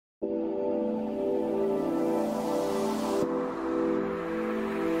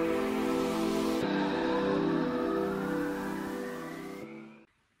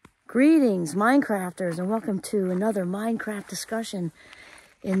Greetings, Minecrafters, and welcome to another Minecraft discussion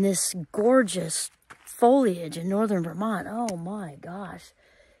in this gorgeous foliage in northern Vermont. Oh my gosh.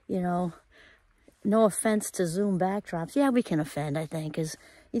 You know, no offense to Zoom backdrops. Yeah, we can offend, I think, because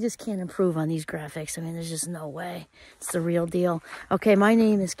you just can't improve on these graphics. I mean, there's just no way. It's the real deal. Okay, my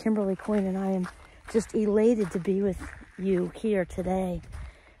name is Kimberly Coyne, and I am just elated to be with you here today,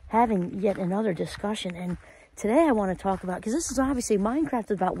 having yet another discussion. And today I want to talk about, because this is obviously,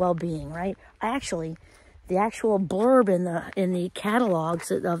 Minecraft is about well-being, right? Actually, the actual blurb in the catalogs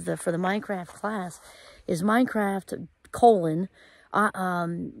for the Minecraft class is Minecraft :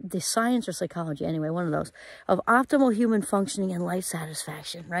 the science or psychology, anyway, one of those, of optimal human functioning and life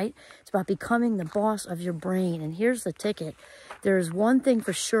satisfaction, right? It's about becoming the boss of your brain. And here's the ticket. There's one thing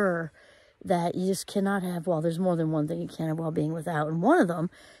for sure that you just cannot have, well, there's more than one thing you can't have well-being without. And one of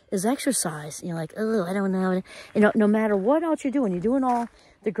them is exercise. You're like, oh, I don't know. You know, no matter what else you're doing all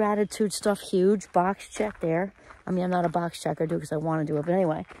the gratitude stuff, huge, box check there. I mean, I'm not a box checker, I do because I want to do it. But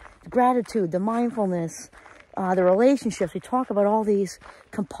anyway, the gratitude, the mindfulness, the relationships. We talk about all these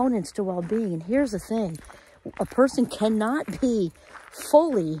components to well-being. And here's the thing. A person cannot be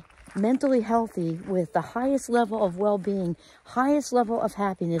fully mentally healthy with the highest level of well-being, highest level of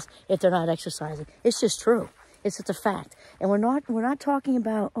happiness if they're not exercising. It's just true. It's just a fact. And we're not talking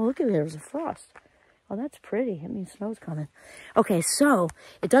about, oh, look at there's a frost. Oh, that's pretty. It means snow's coming. Okay, so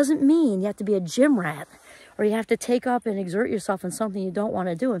it doesn't mean you have to be a gym rat or you have to take up and exert yourself in something you don't want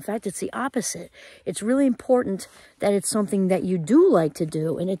to do. In fact, it's the opposite. It's really important that it's something that you do like to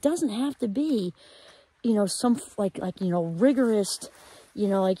do, and it doesn't have to be, you know, some rigorous, you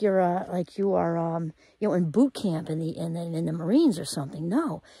know, like you are, in boot camp in the Marines or something.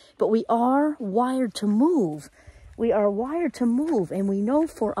 No, but we are wired to move. We are wired to move, and we know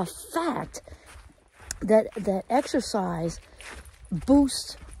for a fact that exercise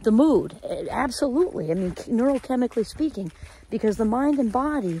boosts the mood. Absolutely. I mean, neurochemically speaking, because the mind and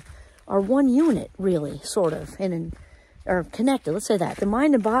body are one unit, really, sort of, or connected. Let's say that the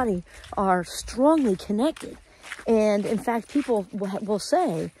mind and body are strongly connected. And in fact, people will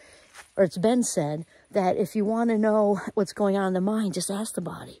say, or it's been said, that if you want to know what's going on in the mind, just ask the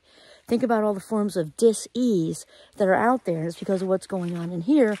body. Think about all the forms of dis-ease that are out there. It's because of what's going on in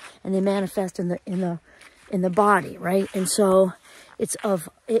here, and they manifest in the body, right? And so it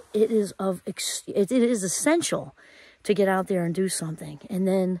is essential to get out there and do something. And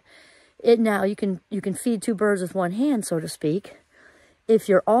then now you can feed two birds with one hand, so to speak, if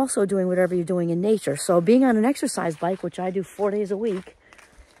you're also doing whatever you're doing in nature. So being on an exercise bike, which I do 4 days a week,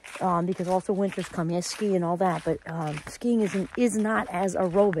 because also winter's coming, I ski and all that, but skiing is not as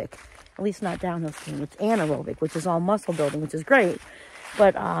aerobic, at least not downhill skiing. It's anaerobic, which is all muscle building, which is great,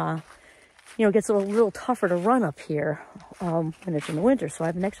 but you know, it gets a little tougher to run up here when it's in the winter. So I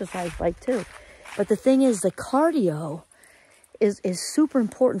have an exercise bike too. But the thing is, the cardio is super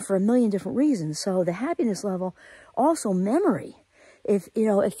important for a million different reasons. So the happiness level, also memory. A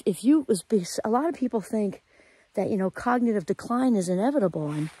lot of people think that, you know, cognitive decline is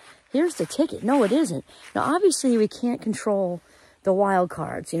inevitable, and here's the ticket. No, it isn't. Now, obviously, we can't control the wild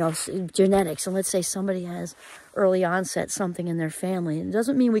cards, you know, genetics. And let's say somebody has early onset something in their family. It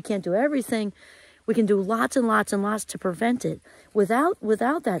doesn't mean we can't do everything. We can do lots and lots and lots to prevent it without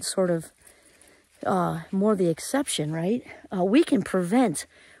that sort of more the exception, right? We can prevent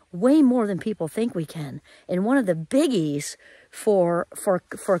way more than people think we can. And one of the biggies for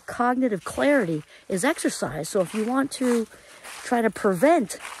cognitive clarity is exercise. So if you want to try to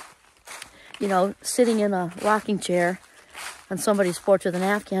prevent, you know, sitting in a rocking chair on somebody's porch with an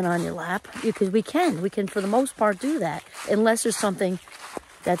Afghan on your lap, because we can for the most part do that, unless there's something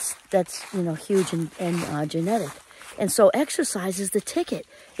that's you know, huge and genetic. And so exercise is the ticket.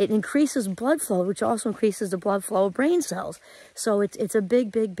 It increases blood flow, which also increases the blood flow of brain cells. So it's a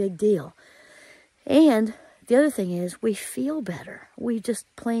big deal. And the other thing is we feel better. We just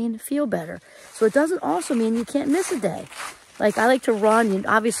plain feel better. So it doesn't also mean you can't miss a day. Like, I like to run, and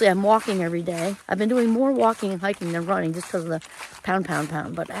obviously I'm walking every day. I've been doing more walking and hiking than running just because of the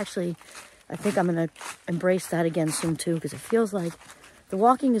pound. But actually, I think I'm going to embrace that again soon too, because it feels like the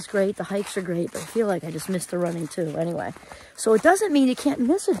walking is great, the hikes are great, but I feel like I just missed the running too. Anyway, so it doesn't mean you can't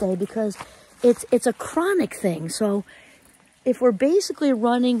miss a day, because it's a chronic thing. So if we're basically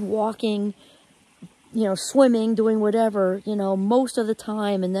running, walking, you know, swimming, doing whatever, you know, most of the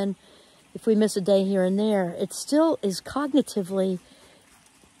time, and then if we miss a day here and there, it still is cognitively,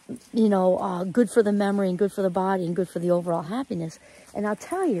 you know, good for the memory and good for the body and good for the overall happiness. And I'll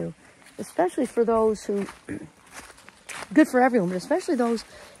tell you, especially for those who, good for everyone, but especially those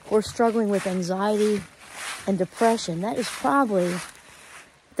who are struggling with anxiety and depression, that is probably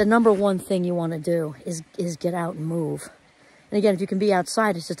the number one thing you want to do is get out and move. And again, if you can be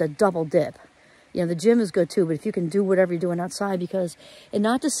outside, it's just a double dip. You know, the gym is good too, but if you can do whatever you're doing outside, because, and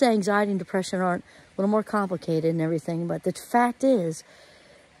not to say anxiety and depression aren't a little more complicated and everything, but the fact is,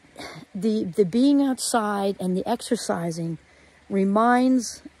 the being outside and the exercising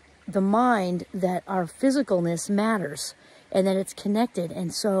reminds the mind that our physicalness matters and that it's connected.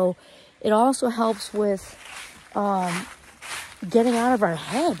 And so it also helps with getting out of our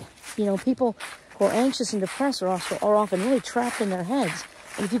head. You know, people who are anxious and depressed are often really trapped in their heads.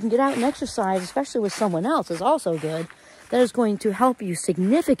 And if you can get out and exercise, especially with someone else, is also good. That is going to help you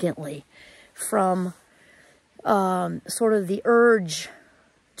significantly from sort of the urge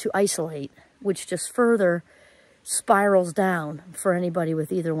to isolate, which just further spirals down for anybody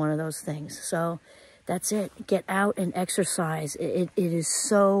with either one of those things. So that's it. Get out and exercise. It is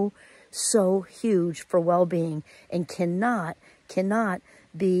so, so huge for well-being, and cannot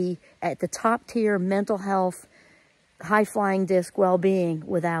be at the top tier mental health, high-flying disc well-being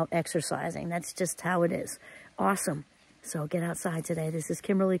without exercising. That's just how it is. Awesome. So get outside today. This is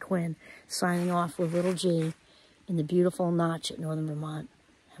Kimberly Quinn signing off with little G in the beautiful Notch at Northern Vermont.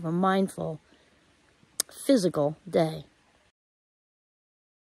 Have a mindful, physical day.